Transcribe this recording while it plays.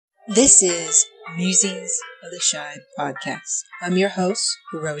This is Musings of the Shy podcast. I'm your host,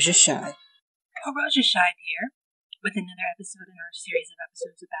 Roja Shy. Roja Shy here, with another episode in our series of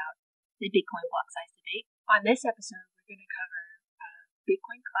episodes about the Bitcoin block size debate. On this episode, we're going to cover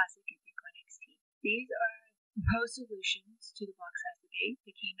Bitcoin Classic and Bitcoin XT. These are proposed solutions to the block size debate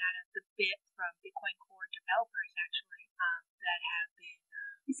that came out of the BIP from Bitcoin Core developers, actually, that have been,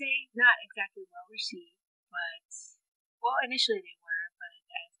 not exactly well received, but, initially they were, but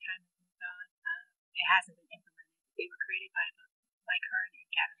as time has moved on, it hasn't been implemented. They were created by both Mike Hearn and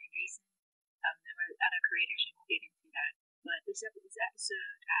Gavin Andresen. There were other creators, and we'll get into that. But this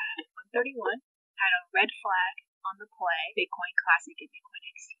episode 131, titled Red Flag on the Play, Bitcoin Classic and Bitcoin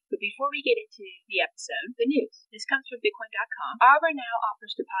XT. But before we get into the episode, the news. This comes from Bitcoin.com. Arbor now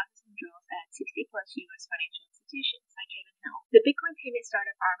offers deposits and withdrawals at 60 plus U.S. financial institutions, like Kevin Hill. The Bitcoin payment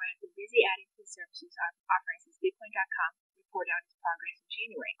startup Arbor has been busy adding to the services offering since Bitcoin.com reported on its progress in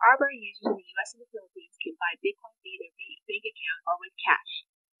January. Arbor users in the U.S. and the Philippines can buy Bitcoin via their bank account or with cash.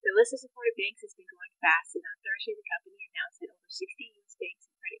 The list of supported banks has been growing fast, and on Thursday, the company announced that over 60 U.S. banks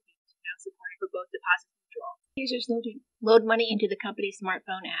and credit unions are now supported for both deposits and withdrawals. Users load money into the company's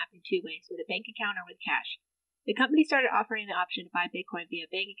smartphone app in two ways, with a bank account or with cash. The company started offering the option to buy Bitcoin via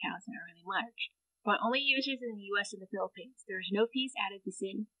bank accounts in early March. For only users in the U.S. and the Philippines, there is no fees added to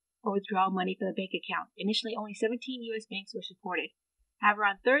send or withdraw money from the bank account. Initially, only 17 U.S. banks were supported. However,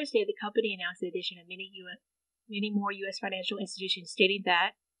 on Thursday, the company announced the addition of many more U.S. financial institutions, stating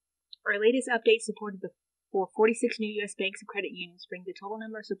that our latest update supported for 46 new U.S. banks and credit unions, bring the total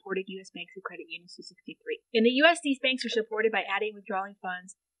number of supported U.S. banks and credit unions to 63. In the U.S., these banks are supported by adding withdrawing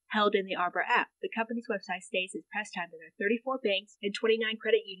funds held in the Arbor app. The company's website states at press time that there are 34 banks and 29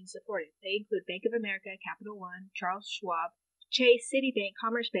 credit unions supported. They include Bank of America, Capital One, Charles Schwab, Chase, Citibank,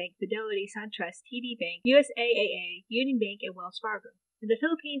 Commerce Bank, Fidelity, SunTrust, TD Bank, USAA, Union Bank, and Wells Fargo. In the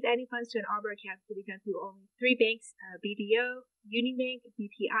Philippines, adding funds to an Arbor account can be done through only three banks, BDO, Union Bank,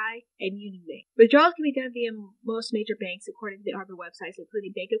 BPI, and Union Bank. Withdrawals can be done via most major banks according to the Arbor websites,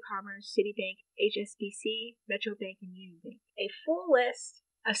 including Bank of Commerce, Citibank, HSBC, Metro Bank, and Union Bank. A full list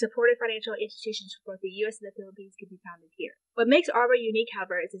of supported financial institutions for both the U.S. and the Philippines can be found here. What makes Arbor unique,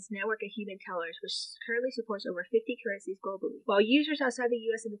 however, is its network of human tellers, which currently supports over 50 currencies globally. While users outside the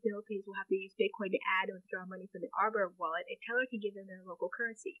U.S. and the Philippines will have to use Bitcoin to add and withdraw money from the Arbor wallet, a teller can give them their local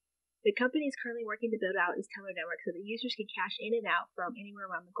currency. The company is currently working to build out its teller network so that users can cash in and out from anywhere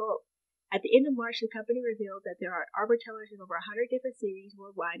around the globe. At the end of March, the company revealed that there are Arbor tellers in over 100 different cities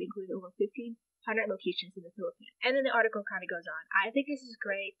worldwide, including over 1,500 locations in the Philippines. And then the article kind of goes on. I think this is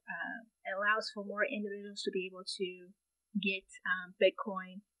great. It allows for more individuals to be able to get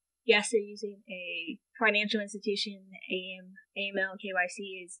Bitcoin. Yes, they're using a financial institution, AML,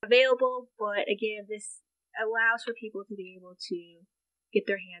 KYC is available, but again, this allows for people to be able to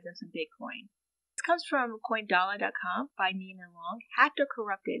get their hands on some Bitcoin. This comes from CoinDollar.com by Nina Long. Hacked or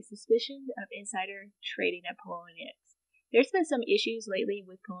corrupted, suspicion of insider trading at Poloniex. There's been some issues lately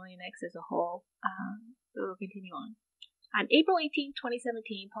with Poloniex as a whole, but we'll continue on. On April 18,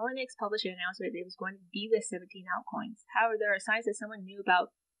 2017, Poloniex published an announcement that it was going to delist 17 altcoins. However, there are signs that someone knew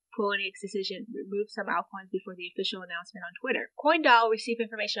about Poloniex decision to remove some altcoins before the official announcement on Twitter. CoinDoll received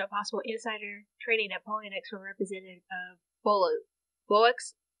information of possible insider trading at Poloniex from a representative of Boxelus.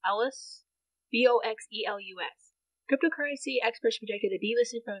 Boxelus. Cryptocurrency experts projected that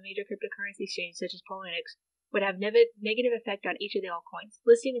delisting from a major cryptocurrency exchange such as Poloniex would have negative effect on each of the altcoins.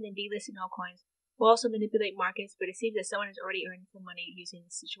 Listing and then delisting altcoins will also manipulate markets, but it seems that someone has already earned some money using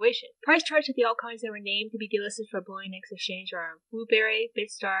this situation. Price charts of the altcoins that were named to be delisted from Poloniex exchange are Blueberry,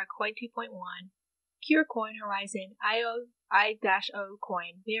 Bitstar, Coin 2.1, Curecoin, Horizon, I-O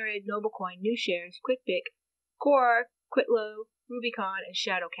Coin, Myriad, Noblecoin, New Shares, QuickBit, Core, Quitlo, Rubicon, and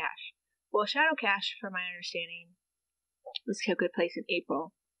Shadowcash. Well, Shadowcash, from my understanding, was a good place in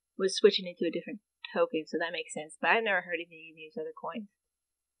April, was switching into a different token, so that makes sense, but I've never heard of any of these other coins.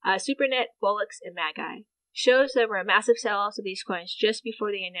 Supernet, Bolex, and Magi shows there were a massive sell-offs of these coins just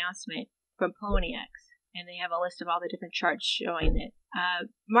before the announcement from Poloniex, and they have a list of all the different charts showing it.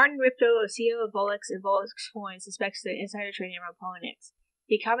 Martin Ripto, a CEO of Bolex and Bolex Coins, suspects the insider trading around Poloniex.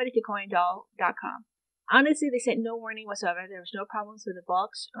 He commented to CoinDoll.com. Honestly, they sent no warning whatsoever. There was no problems with the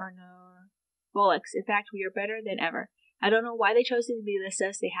Bolex or no Bolex. In fact, we are better than ever. I don't know why they chose to delist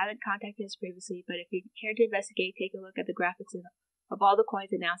us. They haven't contacted us previously, but if you care to investigate, take a look at the graphics of all the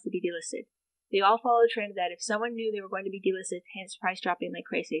coins announced to be delisted. They all follow the trend that if someone knew they were going to be delisted, hence price dropping like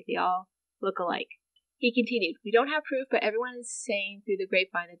crazy, they all look alike. He continued, we don't have proof, but everyone is saying through the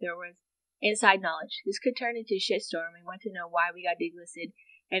grapevine that there was inside knowledge. This could turn into a shitstorm and want to know why we got delisted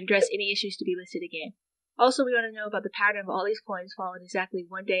and address any issues to be listed again. Also, we want to know about the pattern of all these coins followed exactly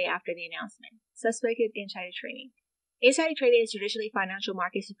one day after the announcement. Suspected insider trading. Insider trading is traditionally financial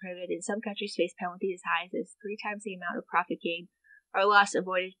markets are prohibited. In some countries face penalties as high as 3 times the amount of profit gained or loss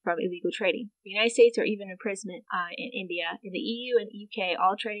avoided from illegal trading. The United States or even imprisonment in India. In the EU and UK,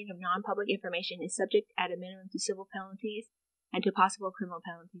 all trading of non-public information is subject at a minimum to civil penalties and to possible criminal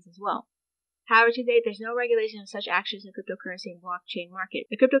penalties as well. However, to date, there's no regulation of such actions in the cryptocurrency and blockchain market.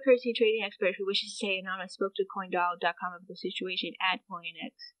 A cryptocurrency trading expert who wishes to stay anonymous spoke to CoinDoll.com about the situation at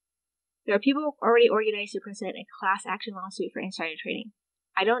CoinX. There are people already organized to present a class action lawsuit for insider trading.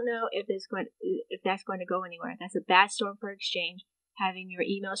 I don't know if that's going to go anywhere. That's a bad storm for exchange, having your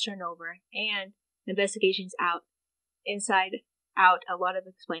emails turned over, and investigations inside out, a lot of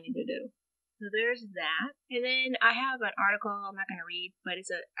explaining to do. So there's that. And then I have an article I'm not going to read, but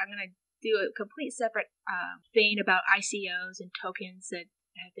I'm going to do a complete separate thing about ICOs and tokens that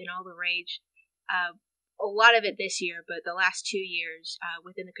have been all the rage. A lot of it this year, but the last 2 years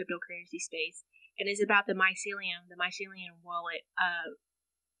within the cryptocurrency space. It is about the Mycelium wallet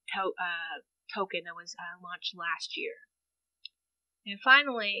token that was launched last year. And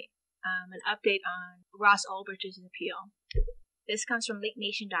finally, an update on Ross Ulbricht's appeal. This comes from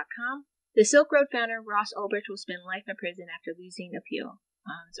LinkNation.com. The Silk Road founder Ross Ulbricht will spend life in prison after losing appeal.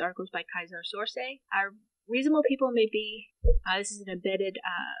 This article is by Kaiser Source. Reasonable people may be, this is an embedded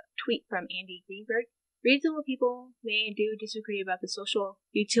tweet from Andy Greenberg. Reasonable people may and do disagree about the social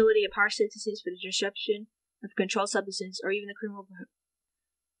utility of harsh sentences for the disruption of controlled substances or even the criminal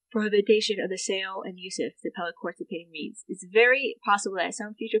prohibition of the sale and use of the appellate court's opinion reads. It's very possible that at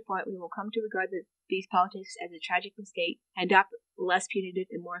some future point we will come to regard these politics as a tragic mistake and adopt less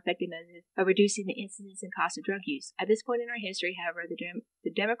punitive and more effective methods of reducing the incidence and cost of drug use. At this point in our history, however, the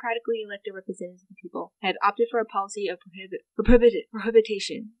democratically elected representatives of the people have opted for a policy of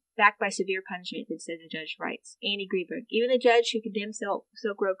prohibition, backed by severe punishment, instead the judge writes. Andy Greenberg. Even the judge who condemned Silk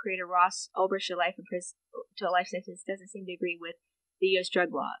Road creator Ross Ulbricht to a life sentence doesn't seem to agree with the U.S. drug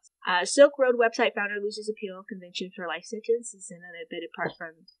laws. Silk Road website founder loses appeal convention for life sentence. This is another bit apart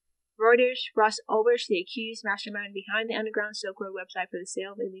from Reuters. Ross Ulbricht, the accused mastermind behind the underground Silk Road website for the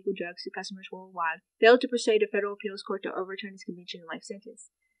sale of illegal drugs to customers worldwide, failed to persuade a federal appeals court to overturn his conviction and life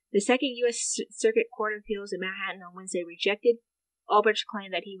sentence. The Second U.S. Circuit Court of Appeals in Manhattan on Wednesday rejected Ulbricht's claim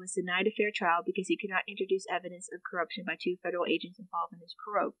that he was denied a fair trial because he could not introduce evidence of corruption by 2 federal agents involved in his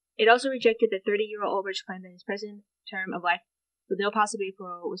parole. It also rejected the 30-year-old Ulbricht's claim that his present term of life with no possibility of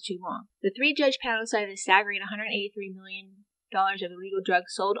parole was too long. The 3-judge panel cited a staggering $183 million of illegal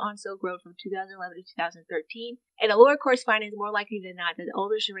drugs sold on Silk Road from 2011 to 2013, and the lower court's findings more likely than not that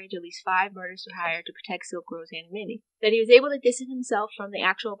Ulbricht arranged at least 5 murders for hire to protect Silk Road's anonymity. That he was able to distance himself from the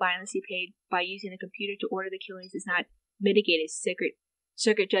actual violence he paid by using a computer to order the killings is not mitigated,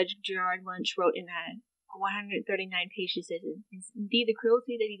 Circuit Judge Gerard Lunch wrote in a 139-page decision. Indeed, the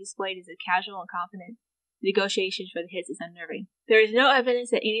cruelty that he displayed is a casual and confident negotiations for the hits is unnerving. There is no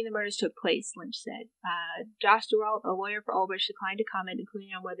evidence that any of the murders took place, Lynch said. Josh Duralt, a lawyer for Ulbricht, declined to comment, including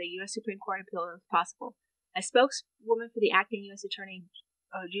on whether the U.S. Supreme Court appeal was possible. A spokeswoman for the acting U.S. Attorney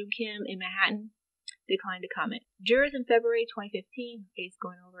June Kim in Manhattan declined to comment. Jurors in February 2015, case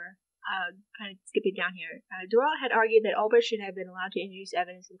going over, kind of skipping down here. Duralt had argued that Ulbricht should have been allowed to introduce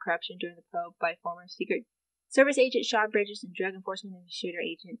evidence of corruption during the probe by former Secret Service agent Sean Bridges and Drug Enforcement Administrator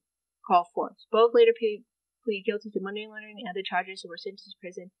agent Carl Forbes. Both later pleaded guilty to money laundering and other charges and were sentenced to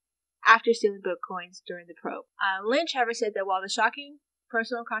prison after stealing Bitcoins during the probe. Lynch, however, said that while the shocking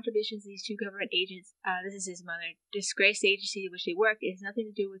personal contributions of these 2 government agents, this is his mother, disgraced the agency in which they worked, it has nothing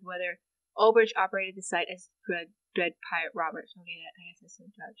to do with whether Ulbricht operated the site as Dread Pirate Roberts. Okay, I guess that's the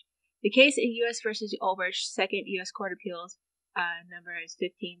judge. The case in U.S. versus Ulbricht, Second U.S. Court of Appeals, number is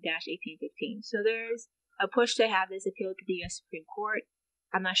 15-1815. So there's a push to have this appealed to the U.S. Supreme Court.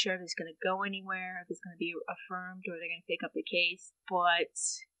 I'm not sure if it's going to go anywhere, if it's going to be affirmed, or they're going to pick up the case, but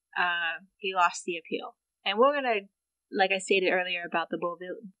he lost the appeal. And we're going to, like I stated earlier about the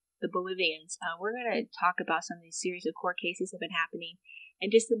Bolivians, we're going to talk about some of these series of court cases that have been happening, and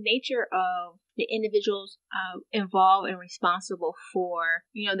just the nature of the individuals involved and responsible for,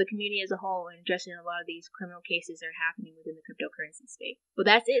 the community as a whole, and addressing a lot of these criminal cases that are happening within the cryptocurrency space. Well,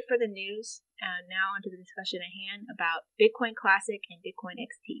 that's it for the news. Now onto the discussion at hand about Bitcoin Classic and Bitcoin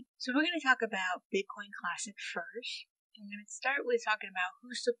XT. So we're going to talk about Bitcoin Classic first. I'm going to start with talking about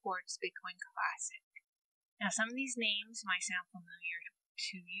who supports Bitcoin Classic. Now, some of these names might sound familiar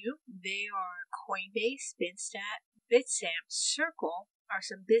to you. They are Coinbase, Bitstamp, Circle, are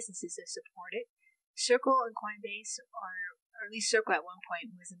some businesses that support it. Circle and Coinbase, or at least Circle at one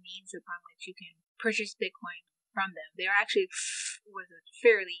point, was a means upon which you can purchase Bitcoin from them. They are actually was a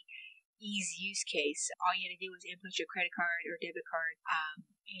fairly ease use case. All you had to do was input your credit card or debit card.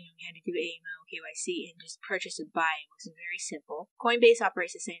 You had to do AML, KYC, and just purchase and buy. It was very simple. Coinbase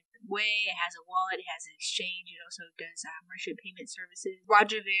operates the same way. It has a wallet, it has an exchange, it also does merchant payment services.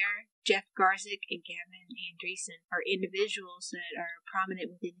 Roger Ver, Jeff Garzik, and Gavin Andresen are individuals that are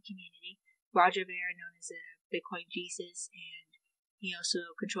prominent within the community. Roger Ver, known as a Bitcoin Jesus, and he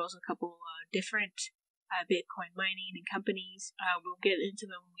also controls a couple different Bitcoin mining and companies. We'll get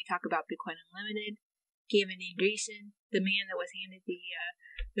into it when we talk about Bitcoin Unlimited. Gavin Andresen, the man that was handed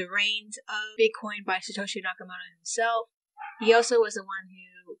the reins of Bitcoin by Satoshi Nakamoto himself. He also was the one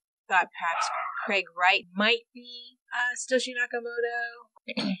who thought perhaps Craig Wright might be Satoshi Nakamoto.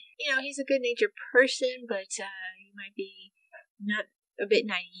 He's a good-natured person, but he might be not a bit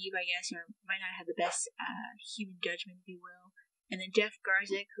naive, I guess, or might not have the best human judgment, if you will. And then Jeff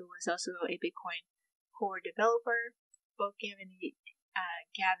Garzik, who was also a Bitcoin core developer. Both Gavin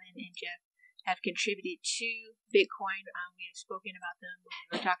and Jeff have contributed to Bitcoin. We have spoken about them when we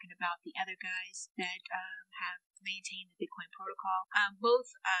were talking about the other guys that have maintained the Bitcoin protocol.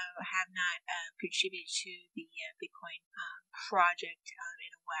 Both have not contributed to the Bitcoin project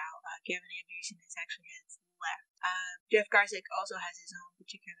in a while. Gavin Andresen has left. Jeff Garzik also has his own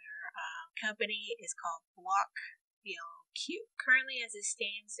particular company. It's called BLQ. Currently, as it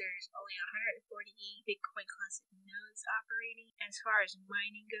stands, there's only 148 Bitcoin Classic nodes operating. As far as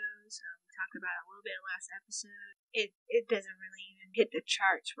mining goes, we talked about it a little bit last episode. It doesn't really even hit the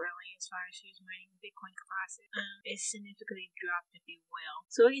charts, really, as far as who's mining Bitcoin Classic. It's significantly dropped, if you will.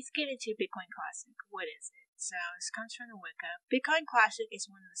 So let's get into Bitcoin Classic. What is it? So this comes from the Wiki. Bitcoin Classic is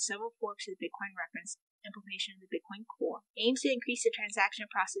one of the several forks of the Bitcoin reference implementation of the Bitcoin core. Aims to increase the transaction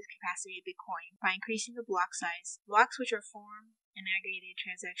process capacity of Bitcoin by increasing the block size, blocks which are formed and aggregated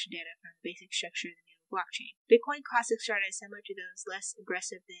transaction data from the basic structure of the new blockchain. Bitcoin Classic started similar to those less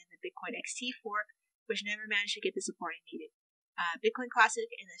aggressive than the Bitcoin XT fork, which never managed to get the support it needed. Bitcoin Classic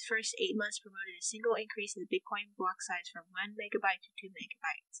in its first 8 months promoted a single increase in the Bitcoin block size from 1 megabyte to 2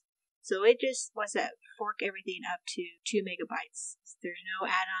 megabytes. So it just wants to fork everything up to 2 megabytes. There's no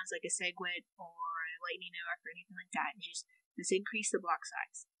add-ons like a SegWit or a Lightning Network or anything like that. It just increase the block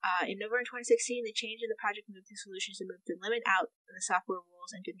size. In November 2016, the change in the project moved to solutions to move the limit out of the software rules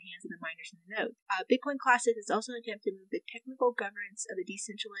into the hands of the miners in the node. Bitcoin Classic is also an attempt to move the technical governance of the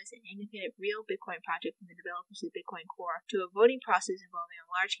decentralized and independent real Bitcoin project from the developers of the Bitcoin core to a voting process involving a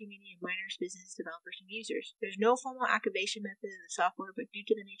large community of miners, business developers, and users. There's no formal activation method of the software, but due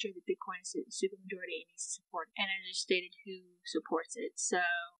to the nature of the Bitcoin supermajority, it needs to support it. And I just stated who supports it. So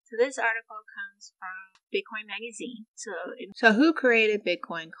this article comes from Bitcoin Magazine. So who created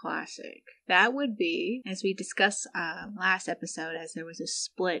Bitcoin Classic? That would be, as we discussed last episode, as there was a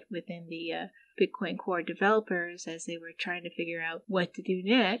split within the Bitcoin core developers as they were trying to figure out what to do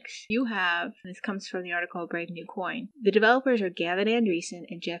next. You have, this comes from the article Brave New Coin. The developers are Gavin Andresen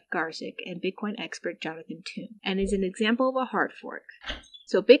and Jeff Garzik and Bitcoin expert Jonathan Toon, and is an example of a hard fork.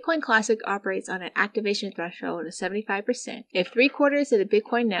 So Bitcoin Classic operates on an activation threshold of 75%. If 3/4 of the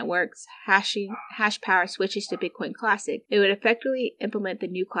Bitcoin network's hash power switches to Bitcoin Classic, it would effectively implement the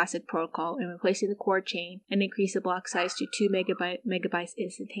new Classic protocol in replacing the core chain and increase the block size to 2 megabytes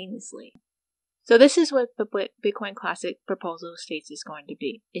instantaneously. So this is what the Bitcoin Classic proposal states is going to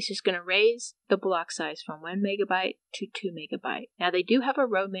be. It's just going to raise the block size from 1 megabyte to 2 megabyte. Now they do have a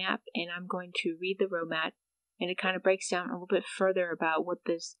roadmap, and I'm going to read the roadmap, and it kind of breaks down a little bit further about what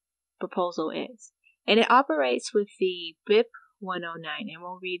this proposal is. And it operates with the BIP 109, and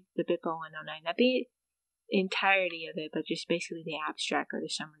we'll read the BIP 109, not the entirety of it, but just basically the abstract or the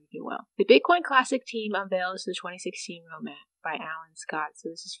summary, if you will. The Bitcoin Classic team unveils the 2016 roadmap by Alan Scott. So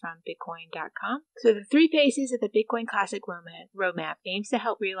this is from Bitcoin.com. So the 3 phases of the Bitcoin Classic roadmap aims to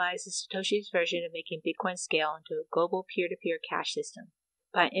help realize the Satoshi's version of making Bitcoin scale into a global peer-to-peer cash system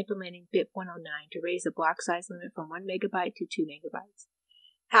by implementing BIP 109 to raise the block size limit from 1 megabyte to 2 megabytes.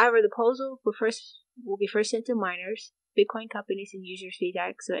 However, the proposal will be first sent to miners, Bitcoin companies, and users'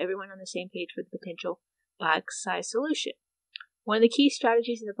 feedback so everyone on the same page for the potential block size solution. One of the key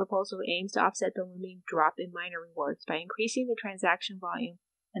strategies in the proposal aims to offset the looming drop in miner rewards by increasing the transaction volume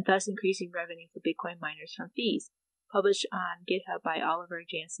and thus increasing revenue for Bitcoin miners from fees. Published on GitHub by Oliver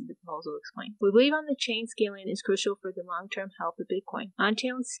Jansen, the proposal explains. We believe on-the-chain scaling is crucial for the long-term health of Bitcoin.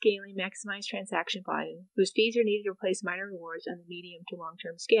 On-chain scaling maximizes transaction volume, whose fees are needed to replace miner rewards on the medium to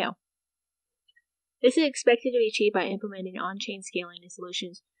long-term scale. This is expected to be achieved by implementing on-chain scaling and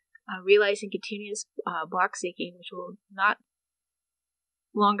solutions, realizing continuous block syncing, which will not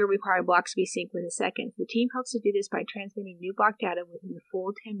longer require blocks to be synced within seconds. The team hopes to do this by transmitting new block data within the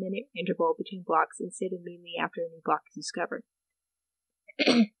full 10-minute interval between blocks instead of immediately after a new block is discovered.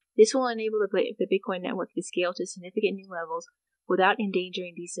 This will enable the Bitcoin network to scale to significant new levels without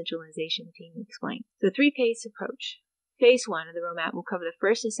endangering decentralization, the team explained. The three-phase approach. Phase 1 of the roadmap will cover the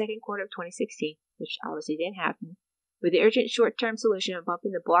first and second quarter of 2016, which obviously didn't happen, with the urgent short-term solution of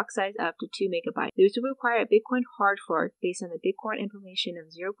bumping the block size up to 2 megabytes. This will require a Bitcoin hard fork based on the Bitcoin implementation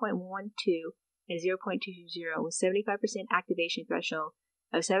of 0.12 and 0.220 with 75% activation threshold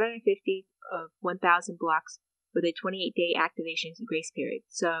of 750 of 1,000 blocks with a 28-day activation grace period.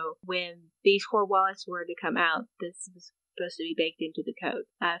 So when these core wallets were to come out, this was supposed to be baked into the code.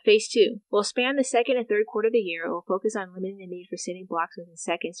 Phase 2 will span the second and third quarter of the year. It will focus on limiting the need for sending blocks within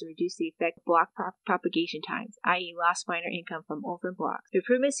seconds to reduce the effect of block propagation times, i.e. lost miner income from orphan blocks. The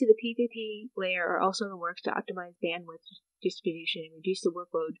improvements to the PPP layer are also in the works to optimize bandwidth distribution and reduce the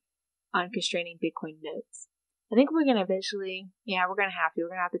workload on constraining Bitcoin nodes. I think we're going to eventually, we're going to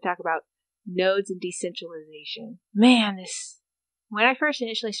have to talk about nodes and decentralization. Man, when I first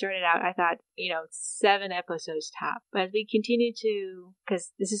initially started out, I thought, 7 episodes top. But as we continue to,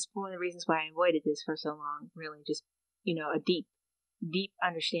 because this is one of the reasons why I avoided this for so long, really just, a deep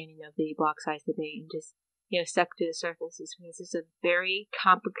understanding of the block size debate and just, stuck to the surface is because it's a very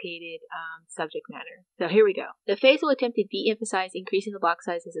complicated subject matter. So here we go. The phase will attempt to de-emphasize increasing the block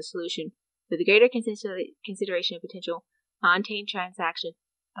size as a solution with a greater consideration of potential on-chain transaction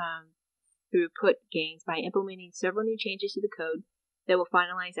throughput gains by implementing several new changes to the code that will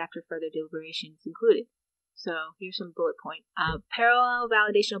finalize after further deliberations included. So here's some bullet points. Parallel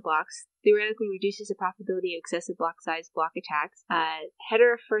validation of blocks theoretically reduces the probability of excessive block size block attacks.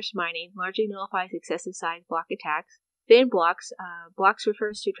 Header first mining largely nullifies excessive size block attacks. Thin blocks. Blocks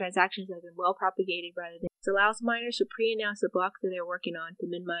refers to transactions that have been well propagated rather than. This allows miners to pre-announce the blocks that they're working on to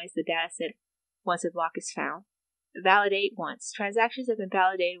minimize the data set once a block is found. Validate once. Transactions have been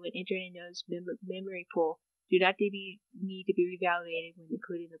validated when entering a node's memory pool do not need to be revalidated when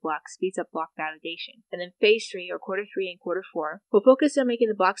including the block. Speeds up block validation. And then phase 3, or quarter 3 and quarter 4, will focus on making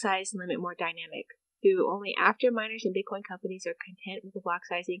the block size limit more dynamic. Through only after miners and Bitcoin companies are content with the block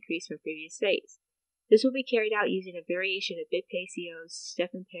size increase from previous phase. This will be carried out using a variation of BitPay CEO's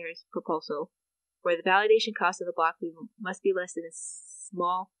Stephen Pear's proposal, where the validation cost of the block must be less than a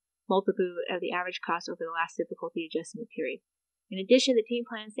small multiple of the average cost over the last difficulty adjustment period. In addition, the team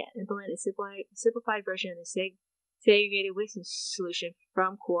plans to implement a simplified version of the segregated witness solution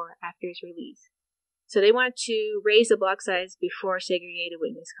from core after its release. So they want to raise the block size before segregated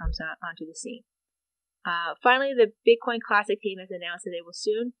witness comes onto the scene. Finally, the Bitcoin Classic team has announced that they will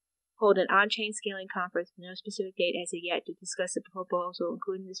soon hold an on-chain scaling conference with no specific date as of yet to discuss the proposal,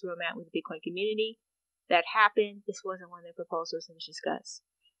 including this roadmap with the Bitcoin community. That happened. This wasn't one of the proposals that was discussed.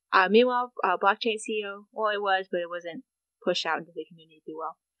 Meanwhile, blockchain CEO, it was, but it wasn't pushed out into the community too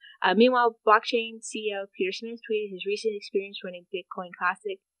well. Meanwhile, blockchain CEO Peter Smith tweeted his recent experience running Bitcoin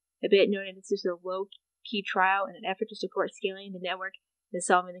Classic, a bit noted this is a low-key trial in an effort to support scaling the network and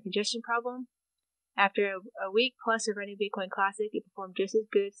solving the congestion problem. After a week plus of running Bitcoin Classic, it performed just as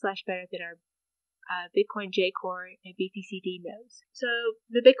good / better than our Bitcoin J Core and BTCD nodes. So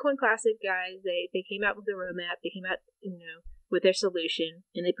the Bitcoin Classic guys, they came out with the roadmap. They came out, with their solution,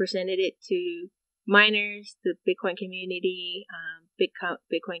 and they presented it to miners, the Bitcoin community,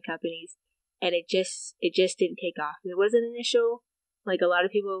 Bitcoin companies, and it just didn't take off. It wasn't initial. Like a lot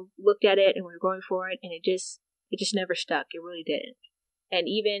of people looked at it and were going for it, and it just never stuck. It really didn't. And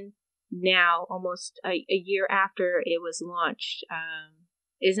even now, almost a year after it was launched,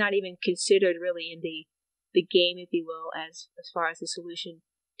 is not even considered really in the game, if you will, as far as the solution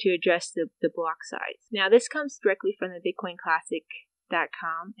to address the block size. Now, this comes directly from the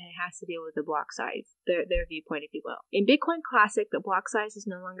BitconClassic.com, and it has to deal with the block size, their viewpoint, if you will. In Bitcoin Classic, the block size is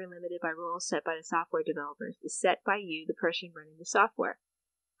no longer limited by rules set by the software developers. It's set by you, the person running the software.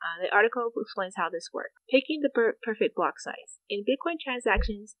 The article explains how this works. Picking the perfect block size. In Bitcoin,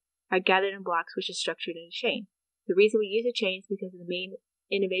 transactions are gathered in blocks, which is structured in a chain. The reason we use a chain is because of the main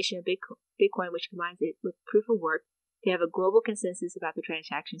innovation of Bitcoin, which combines it with proof of work to have a global consensus about the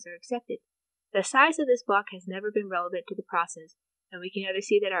transactions that are accepted. The size of this block has never been relevant to the process, and we can either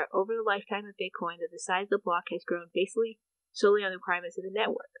see that over the lifetime of Bitcoin that the size of the block has grown basically solely on the requirements of the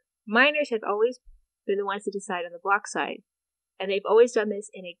network. Miners have always been the ones to decide on the block size, and they've always done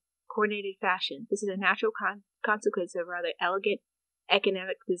this in a coordinated fashion. This is a natural consequence of a rather elegant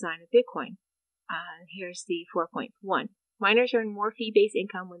economic design of Bitcoin. Here's the 4.1. Miners earn more fee-based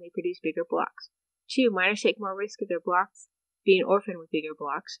income when they produce bigger blocks. 2. Miners take more risk of their blocks being orphaned with bigger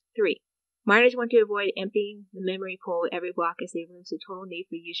blocks. 3. Miners want to avoid emptying the memory pool with every block as they reduce the total need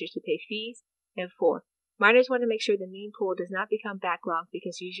for users to pay fees. And 4. Miners want to make sure the mean pool does not become backlogged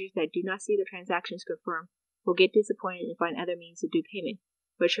because users that do not see their transactions confirmed will get disappointed and find other means to do payment.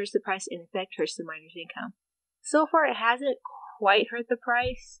 which hurts the price and in effect hurts the miner's income. So far, it hasn't quite hurt the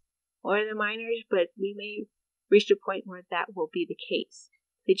price or the miners, but we may reach a point where that will be the case.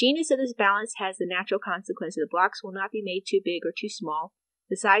 The genius of this balance has the natural consequence that the blocks will not be made too big or too small.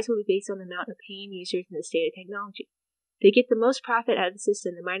 The size will be based on the amount of paying users and the state of technology. To get the most profit out of the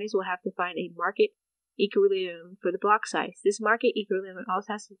system, the miners will have to find a market equilibrium for the block size. This market equilibrium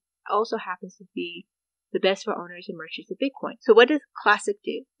also happens to be the best for owners and merchants of Bitcoin. So what does Clasic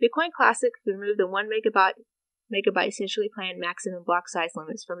do? Bitcoin Classic removes the 1 megabyte centrally planned maximum block size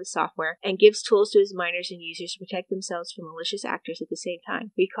limits from the software and gives tools to its miners and users to protect themselves from malicious actors at the same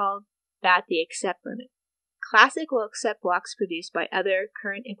time. We call that the accept limit. Clasic will accept blocks produced by other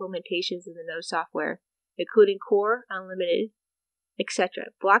current implementations of the node software, including Core, Unlimited,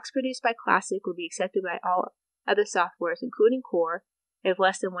 etc. Blocks produced by Clasic will be accepted by all other softwares, including Core, if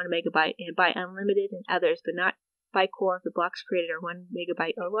less than 1 megabyte, and by Unlimited and others, but not by Core if the blocks created are 1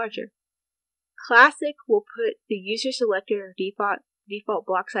 megabyte or larger. Clasic will put the user selected or default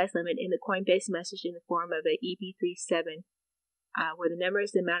block size limit in the Coinbase message in the form of an EB37, where the number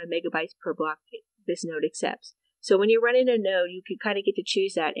is the amount of megabytes per block this node accepts. So when you're running a node, you can kind of get to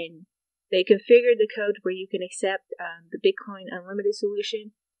choose that, and they configured the code where you can accept the Bitcoin Unlimited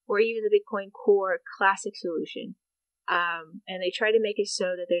solution or even the Bitcoin Core Classic solution. And they try to make it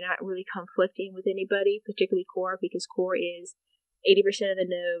so that they're not really conflicting with anybody, particularly Core, because Core is 80% of the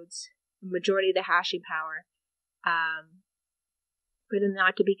nodes, majority of the hashing power, for them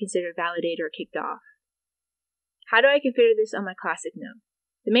not to be considered validated or kicked off. How do I configure this on my Classic node?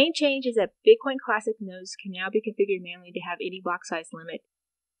 The main change is that Bitcoin Classic nodes can now be configured manually to have any block size limit,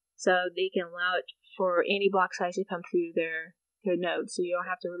 so they can allow it for any block size to come through their node, so you don't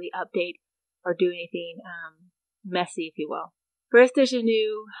have to really update or do anything messy, if you will. First, there's a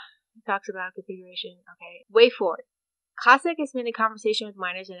new, talks about configuration, okay, way forward. Clasic has been in conversation with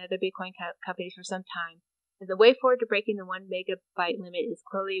miners and other Bitcoin companies for some time, and the way forward to breaking the 1 megabyte limit is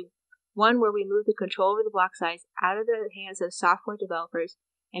clearly one where we move the control over the block size out of the hands of software developers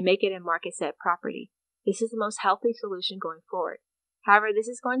and make it a market set property. This is the most healthy solution going forward. However, this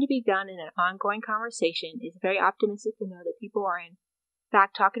is going to be done in an ongoing conversation. It's very optimistic to know that people are in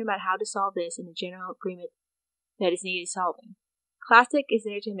fact talking about how to solve this in a general agreement that is needed solving. Clasic is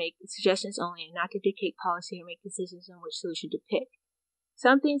there to make suggestions only and not to dictate policy or make decisions on which solution to pick.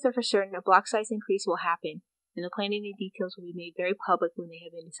 Some things are for certain. A block size increase will happen, and the planning and details will be made very public when they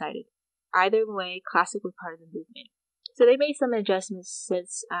have been decided. Either way, Clasic was part of the movement. So they made some adjustments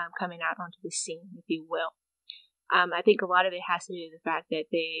since coming out onto the scene, if you will. I think a lot of it has to do with the fact that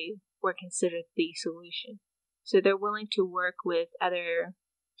they were considered the solution. So they're willing to work with other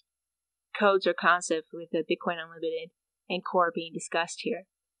codes or concepts with the Bitcoin Unlimited and Core being discussed here.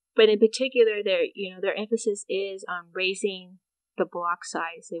 But in particular, their emphasis is on raising the block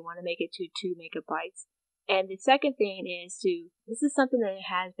size. They want to make it to 2 megabytes. And the second thing is this is something that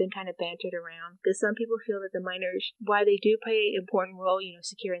has been kind of bantered around, because some people feel that the miners, while they do play an important role,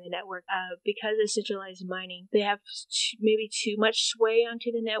 securing the network, because of centralized mining, they have maybe too much sway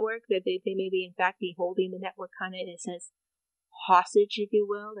onto the network, that they may be in fact be holding the network kind of in a sense hostage, if you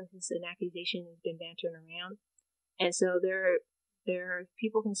will. This is an accusation that's been bantered around. And so there are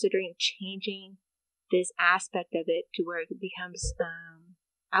people considering changing this aspect of it to where it becomes,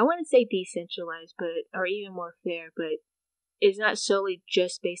 I wouldn't say decentralized, or even more fair, but it's not solely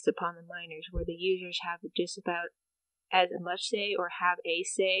just based upon the miners, where the users have just about as much say or have a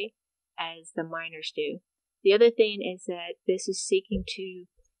say as the miners do. The other thing is that this is seeking to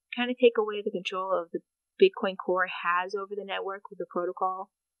kind of take away the control of the Bitcoin Core has over the network with the protocol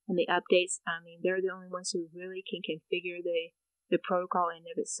and the updates. I mean, they're the only ones who really can configure the protocol in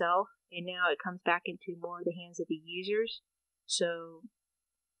and of itself, and now it comes back into more of the hands of the users. So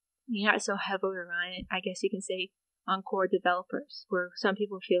you're not so heavily reliant, I guess you can say, on core developers, where some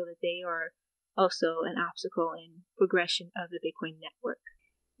people feel that they are also an obstacle in progression of the Bitcoin network.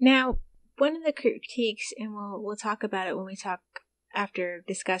 Now, one of the critiques, and we'll talk about it when we talk after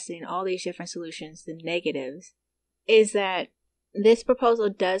discussing all these different solutions, the negatives, is that this proposal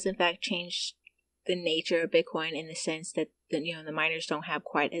does in fact change the nature of Bitcoin in the sense that the miners don't have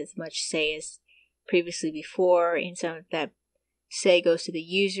quite as much say as previously before, and some of that say goes to the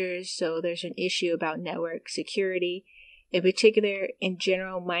users. So there's an issue about network security. In particular, in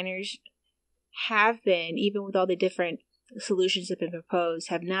general, miners have been, even with all the different solutions that have been proposed,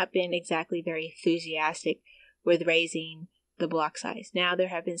 have not been exactly very enthusiastic with raising the block size. Now there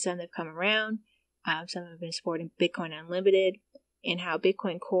have been some that have come around. Some have been supporting Bitcoin Unlimited, and how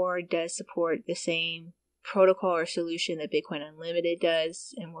Bitcoin Core does support the same protocol or solution that Bitcoin Unlimited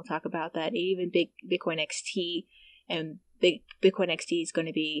does, and we'll talk about that. Even Bitcoin XT and Bitcoin XT is going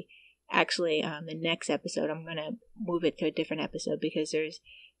to be actually the next episode. I'm going to move it to a different episode because there's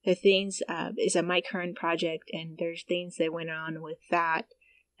the things, it's a Mike Hearn project, and there's things that went on with that.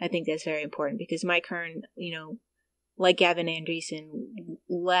 I think that's very important because Mike Hearn, like Gavin Andresen,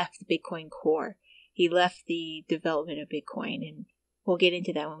 left Bitcoin Core. He left the development of Bitcoin, and we'll get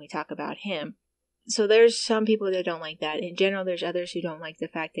into that when we talk about him. So there's some people that don't like that. In general, there's others who don't like the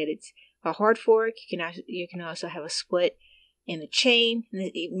fact that it's a hard fork. You can also have a split in the chain.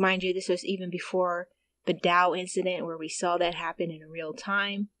 And mind you, this was even before the DAO incident where we saw that happen in real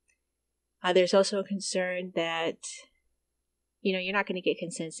time. There's also a concern that, you're not going to get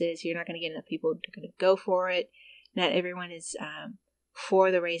consensus. You're not going to get enough people to go for it. Not everyone is for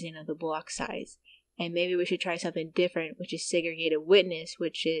the raising of the block size. And maybe we should try something different, which is segregated witness,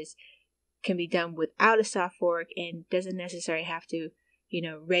 which can be done without a soft fork and doesn't necessarily have to,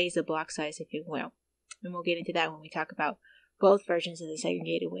 raise the block size, if you will. And we'll get into that when we talk about both versions of the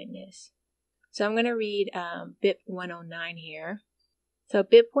segregated witness. So I'm going to read BIP 109 here. So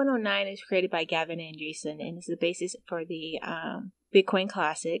BIP 109 is created by Gavin Andresen and is the basis for the Bitcoin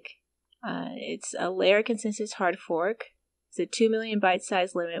Classic. It's a layer consensus hard fork. It's a 2 million byte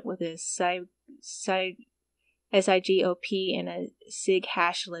size limit with a SIGOP and a SIG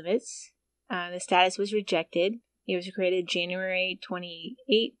hash limits. The status was rejected. It was created January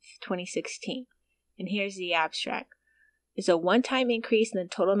 28th, 2016. And here's the abstract. It's a one-time increase in the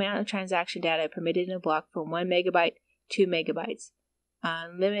total amount of transaction data permitted in a block from 1 megabyte to 2 megabytes.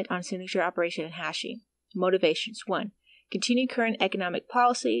 Limit on signature operation and hashing. Motivations. 1. Continue current economic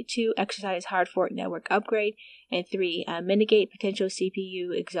policy. 2. Exercise hard fork network upgrade. And 3. Mitigate potential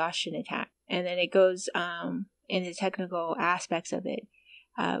CPU exhaustion attack. And then it goes in the technical aspects of it.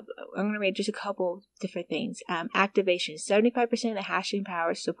 I'm going to read just a couple different things. Activation. 75% of the hashing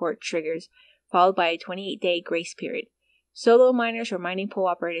power support triggers, followed by a 28-day grace period. Solo miners or mining pool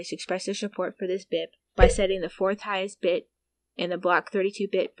operators express their support for this BIP by setting the fourth highest bit in the block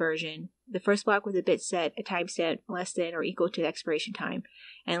 32-bit version. The first block with a bit set, a timestamp less than or equal to the expiration time,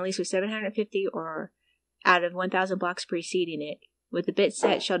 and at least with 750 or out of 1,000 blocks preceding it, with the bit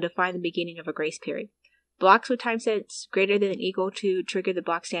set shall define the beginning of a grace period. Blocks with timestamps greater than or equal to trigger the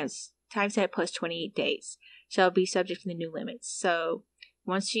block stamps timestamp plus 28 days shall be subject to the new limits. So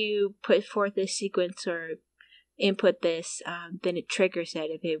once you put forth this sequence or input this, then it triggers that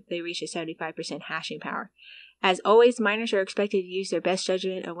if they reach a 75% hashing power. As always, miners are expected to use their best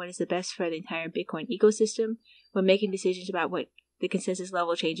judgment on what is the best for the entire Bitcoin ecosystem when making decisions about what the consensus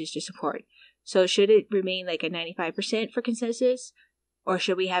level changes to support. So should it remain like a 95% for consensus, or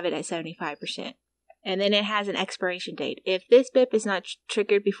should we have it at 75%? And then it has an expiration date. If this BIP is not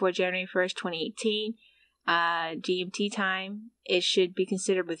triggered before January 1st, 2018, GMT time, it should be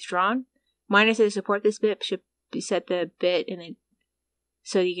considered withdrawn. Miners that support this BIP should set the bit and then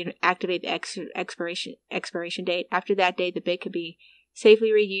so you can activate the expiration date. After that date, the bit can be safely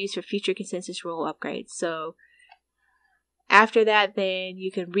reused for future consensus rule upgrades. So after that, then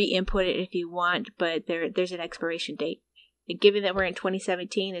you can re-input it if you want, but there's an expiration date. And given that we're in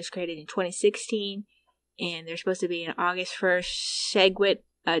 2017, it was created in 2016, and there's supposed to be an August 1st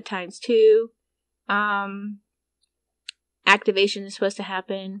SegWit times 2. Activation is supposed to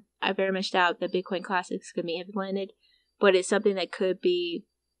happen. I very much doubt that Bitcoin Classic is going to be implemented, but it's something that could be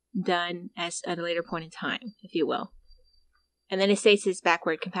done at a later point in time, if you will. And then it states it's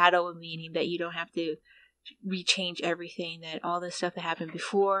backward compatible, meaning that you don't have to rechange everything, that all the stuff that happened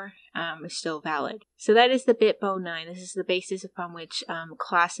before is still valid. So that is the BIP 09. This is the basis upon which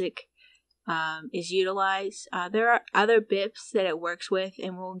Classic is utilized. There are other BIPs that it works with,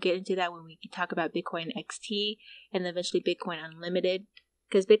 and we'll get into that when we talk about Bitcoin XT and eventually Bitcoin Unlimited,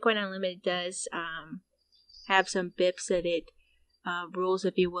 because Bitcoin Unlimited does have some BIPs that it rules,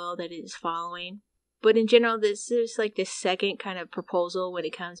 if you will, that it is following. But in general, this is like the second kind of proposal when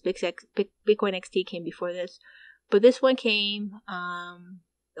it comes. Bitcoin XT came before this, but this one came.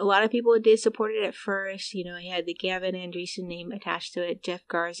 A lot of people did support it at first. You know, it had the Gavin Andresen name attached to it, Jeff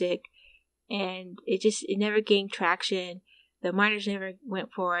Garzik, and it never gained traction. The miners never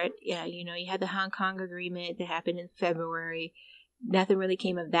went for it. Yeah, you know, you had the Hong Kong agreement that happened in February. Nothing really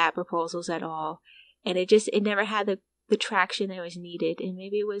came of that proposals at all, and it never had the traction that was needed. And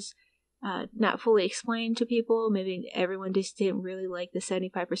maybe it was not fully explained to people. Maybe everyone just didn't really like the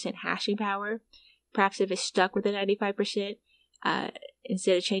 75% hashing power. Perhaps if it stuck with the 95%,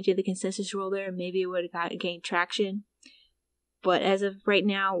 instead of changing the consensus rule there, maybe it would have gained traction. But as of right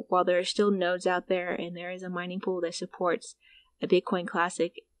now, while there are still nodes out there and there is a mining pool that supports a Bitcoin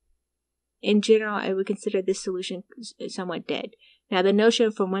Classic, in general, I would consider this solution somewhat dead. Now, the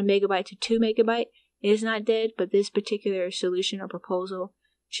notion from 1 megabyte to 2 megabyte is not dead, but this particular solution or proposal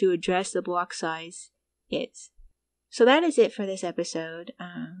to address the block size is. So that is it for this episode.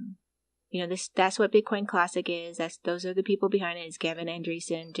 That's what Bitcoin Classic is. Those are the people behind it. It's Gavin,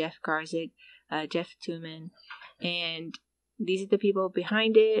 Andresen, Jeff Garzik, Jeff Tuman, and these are the people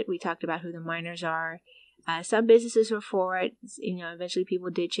behind it. We talked about who the miners are. Some businesses were for it. Eventually people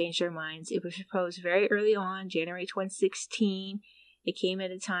did change their minds. It was proposed very early on, January 2016. It came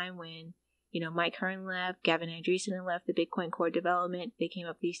at a time when, Mike Hearn left, Gavin Andresen left the Bitcoin core development. They came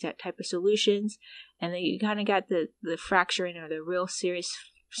up with these type of solutions, and then you kind of got the fracturing or the real serious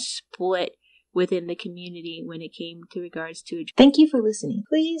split within the community when it came to regards to. Thank you for listening.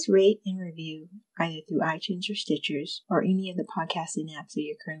 Please rate and review either through iTunes or Stitchers or any of the podcasting apps that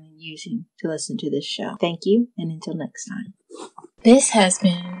you're currently using to listen to this show. Thank you, and until next time. This has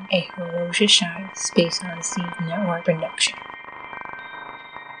been a Hiroshi Shine Space Odyssey Network production.